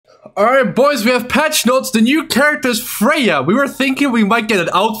Alright, boys, we have patch notes. The new character is Freyja. We were thinking we might get an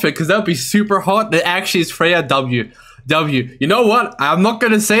outfit because that would be super hot. It actually is Freyja W. You know what? I'm not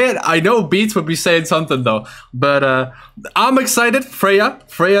gonna say it. I know Beats would be saying something though. But I'm excited.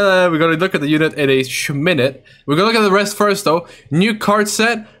 Freyja, we're gonna look at the unit in a minute. We're gonna look at the rest first though. New card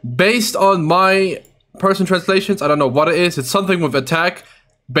set based on my person translations. I don't know what it is. It's something with attack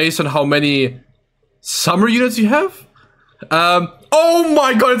based on how many summer units you have. Oh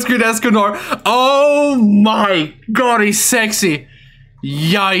my god, it's Green Escanor. Oh my god, he's sexy.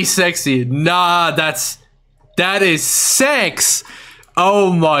 Yeah, he's sexy. Nah, that is sex.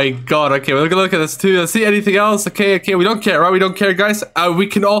 Oh my god. Okay, we're gonna look at this too. Let's see anything else. Okay, we don't care, right? We don't care, guys. We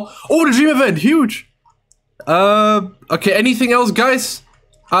can all. Oh, the dream event, huge. Okay, anything else, guys?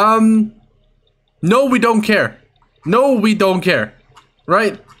 No, we don't care. No, we don't care.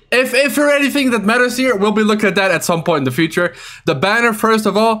 Right? If there anything that matters here, we'll be looking at that at some point in the future. The banner, first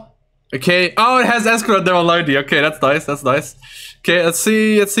of all. Okay. Oh, it has Escanor there online. Okay, that's nice. That's nice. Okay, let's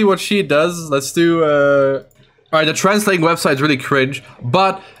see what she does. Let's do. Alright, the translating website is really cringe,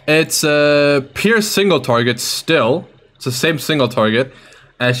 but it's pure single target still. It's the same single target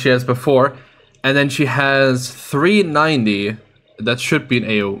as she has before, and then she has 390. That should be an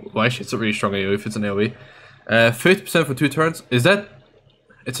AoE. Well, actually, it's a really strong AoE if it's an AoE. 50% for 2 turns. Is that?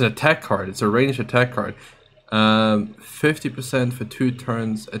 It's an attack card. It's a ranged attack card. 50% for 2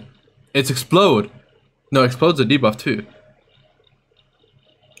 turns. It's explode. No, explode's a debuff too.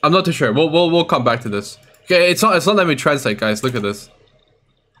 I'm not too sure. We'll come back to this. Okay, it's not letting me translate, guys. Look at this.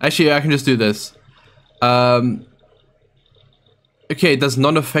 Actually, I can just do this. Okay, it does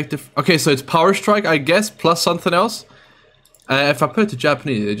non-effective. Okay, so it's power strike, I guess, plus something else. If I put it to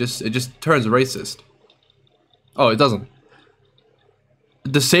Japanese, it just turns racist. Oh, it doesn't.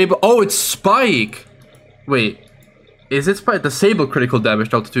 Disable. Oh, it's spike. Wait, is it spike? Disable critical damage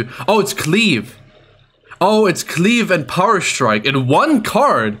down to 2. Oh, it's cleave. Oh, it's cleave and power strike in one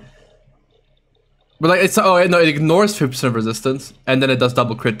card. But like it's no, it ignores 50% resistance and then it does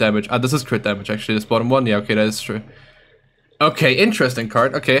double crit damage. This is crit damage actually. This bottom one. Yeah, okay, that is true. Okay, interesting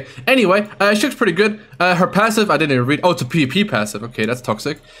card. Okay. Anyway, she looks pretty good. Her passive, I didn't even read. Oh, it's a PvP passive. Okay, that's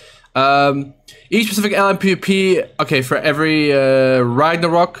toxic. Each specific LM PvP, okay, for every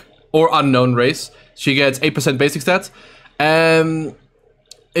Ragnarok or unknown race, she gets 8% basic stats.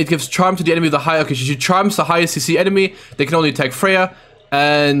 It gives charm to the enemy with the high. Okay, she charms the highest CC enemy. They can only attack Freyja,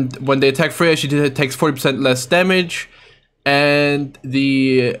 and when they attack Freyja, she takes 40% less damage, and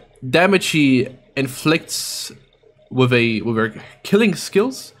the damage she inflicts with her killing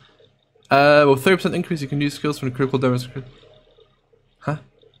skills. With 30% increase, you can use skills from the critical damage. Huh?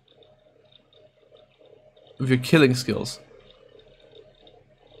 With your killing skills.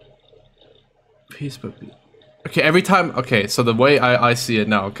 Peace, puppy. Okay, every time. Okay, so the way I see it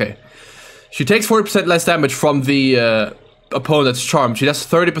now. Okay, she takes 40% less damage from the opponent's charm. She does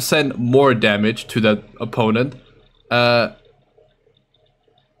 30% more damage to that opponent.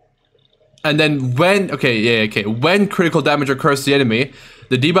 And then when when critical damage occurs to the enemy,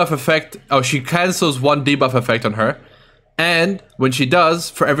 the debuff effect. Oh, she cancels one debuff effect on her. And when she does,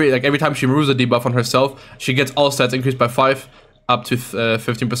 for every time she removes a debuff on herself, she gets all stats increased by 5 up to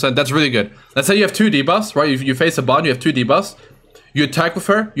 15%. That's really good. Let's say you have 2 debuffs, right? You face a bond, you have 2 debuffs. You attack with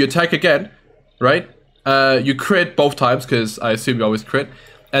her, you attack again, right? You crit both times, because I assume you always crit.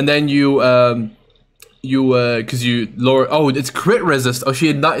 And then because you lower. Oh, it's crit resist. Oh, she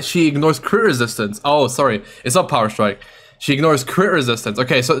ignores crit resistance. Oh, sorry, it's not power strike. She ignores crit resistance.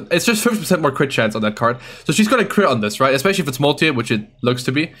 Okay, so it's just 50% more crit chance on that card. So she's gonna crit on this, right? Especially if it's multi, which it looks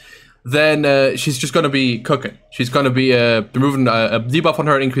to be. Then she's just gonna be cooking. She's gonna be removing a debuff on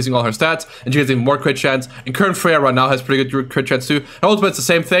her and increasing all her stats, and she gets even more crit chance. And current Freyja right now has pretty good crit chance too. And ultimately, it's the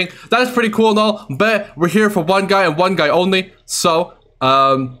same thing. That is pretty cool and all, but we're here for one guy and one guy only. So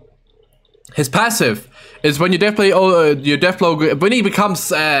his passive is when you when he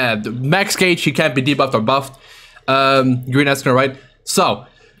becomes max gauge, he can't be debuffed or buffed. Green Escanor, right? So,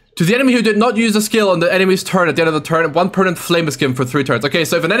 to the enemy who did not use a skill on the enemy's turn at the end of the turn, 1 permanent flame is given for 3 turns. Okay,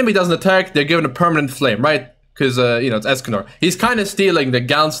 so if an enemy doesn't attack, they're given a permanent flame, right? Because, you know, it's Escanor. He's kind of stealing the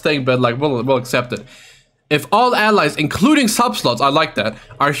Gaunt's thing, but, like, we'll accept it. If all allies, including subslots, I like that,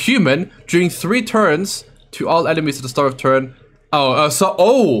 are human, during 3 turns to all enemies at the start of turn.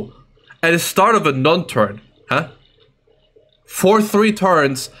 At the start of a non-turn, huh? For 3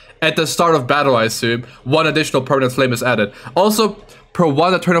 turns at the start of battle, I assume, 1 additional permanent flame is added. Also, per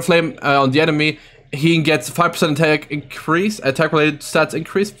 1 eternal flame on the enemy, he gets 5% attack-related stats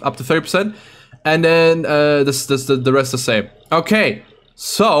increase, up to 30%. And then the rest the same. Okay,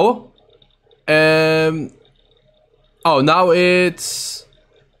 so... oh, now it's...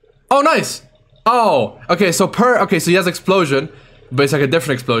 Oh, nice. Oh, okay. So he has explosion, but it's like a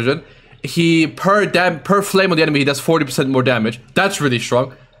different explosion. Per flame on the enemy, he does 40% more damage. That's really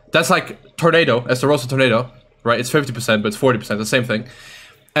strong. That's like tornado. That's the Rosa tornado, right? It's 50%, but it's 40%. The same thing.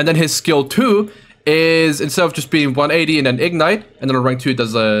 And then his skill 2 is instead of just being 180 and then ignite, and then on rank 2 it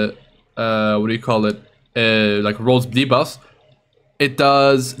does a what do you call it? Like rolls debuffs. It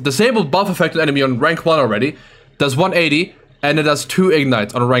does disable buff effect on enemy on rank 1 already. Does 180 and it does 2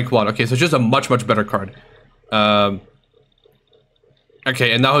 ignites on rank 1. Okay, so it's just a much better card.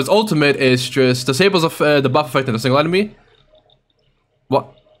 Okay, and now his ultimate is just disables of the buff effect on a single enemy.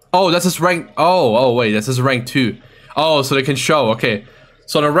 What? Oh, that's his rank. Oh, wait, that's his rank 2. Oh, so they can show. Okay,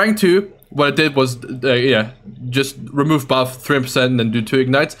 so on a rank 2, what it did was, yeah, just remove buff 3% and then do 2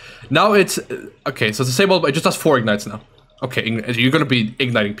 ignites. Now it's okay. So it's disabled, but it just does 4 ignites now. Okay, you're gonna be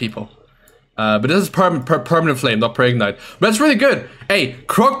igniting people. But this is permanent flame, not per ignite. But that's really good. Hey,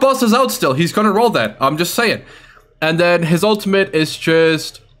 Croc Boss is out still. He's gonna roll that. I'm just saying. And then his ultimate is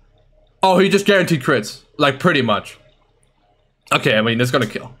just... Oh, he just guaranteed crits. Like, pretty much. Okay, I mean, it's gonna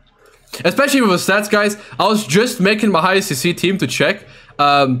kill. Especially with his stats, guys. I was just making my highest CC team to check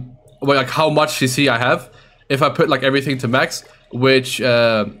like how much CC I have. If I put like everything to max. Which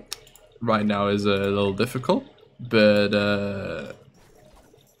right now is a little difficult. But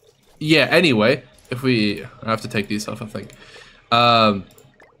yeah, anyway. If we... I have to take these off, I think.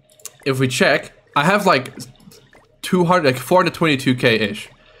 If we check, I have like... 422k-ish.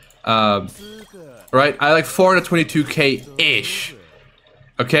 Right? I like 422k-ish.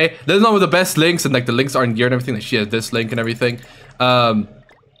 Okay? This is not with the best links, and like the links aren't geared and everything. Like she has this link and everything. I'd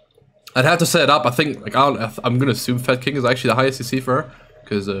have to set it up. I think, like, I'm gonna assume Fed King is actually the highest CC for her.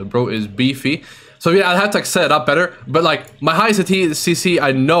 Because bro is beefy. So yeah, I'd have to like, set it up better. But like, my highest CC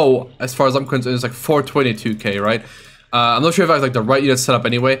I know, as far as I'm concerned, is like 422k, right? I'm not sure if I have like the right unit set up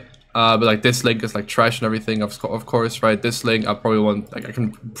anyway. But like this link is like trash and everything, of course, right? This link, I probably want, like, I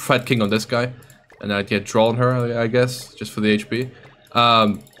can Fed King on this guy. And I'd get draw on her, I guess, just for the HP.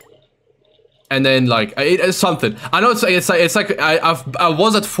 And then like, it's something. I know it's like, I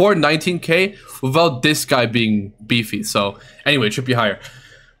was at 419k without this guy being beefy. So anyway, it should be higher.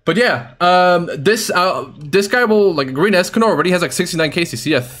 But yeah, this guy will, like, Green Escanor already has like 69k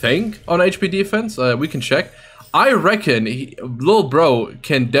CC, I think, on HP defense. We can check. I reckon little bro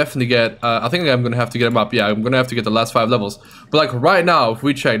can definitely get, I think I'm gonna have to get him up. Yeah, I'm gonna have to get the last 5 levels. But like right now, if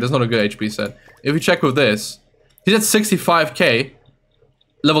we check, there's not a good HP set. If we check with this, he's at 65k,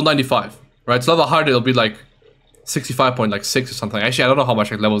 level 95, right? So level 100, it'll be like 65.6 or something. Actually, I don't know how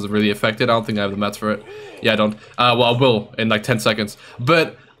much like levels are really affected. I don't think I have the maths for it. Yeah, I don't. Well, I will in like 10 seconds.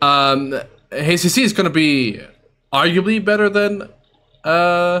 But his CC is gonna be arguably better than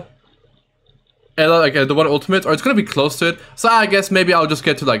like the one ultimate, or it's gonna be close to it. So I guess maybe I'll just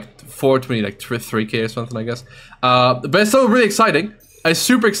get to like 420, like 3k or something, I guess. But it's still really exciting. It's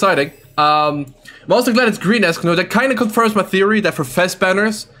super exciting. I'm also glad it's Green Escanor. That kind of confirms my theory that for Fest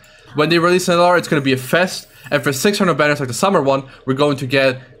banners, when they release an LR, it's gonna be a Fest, and for 600 banners like the summer one, we're going to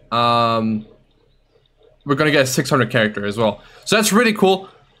get a 600 character as well. So that's really cool.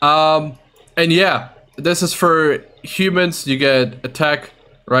 And yeah, this is for humans. You get attack.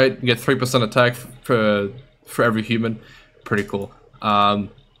 Right, you get 3% attack for every human. Pretty cool. I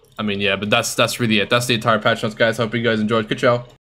mean, yeah, but that's really it. That's the entire patch notes, guys. Hope you guys enjoyed. Good show.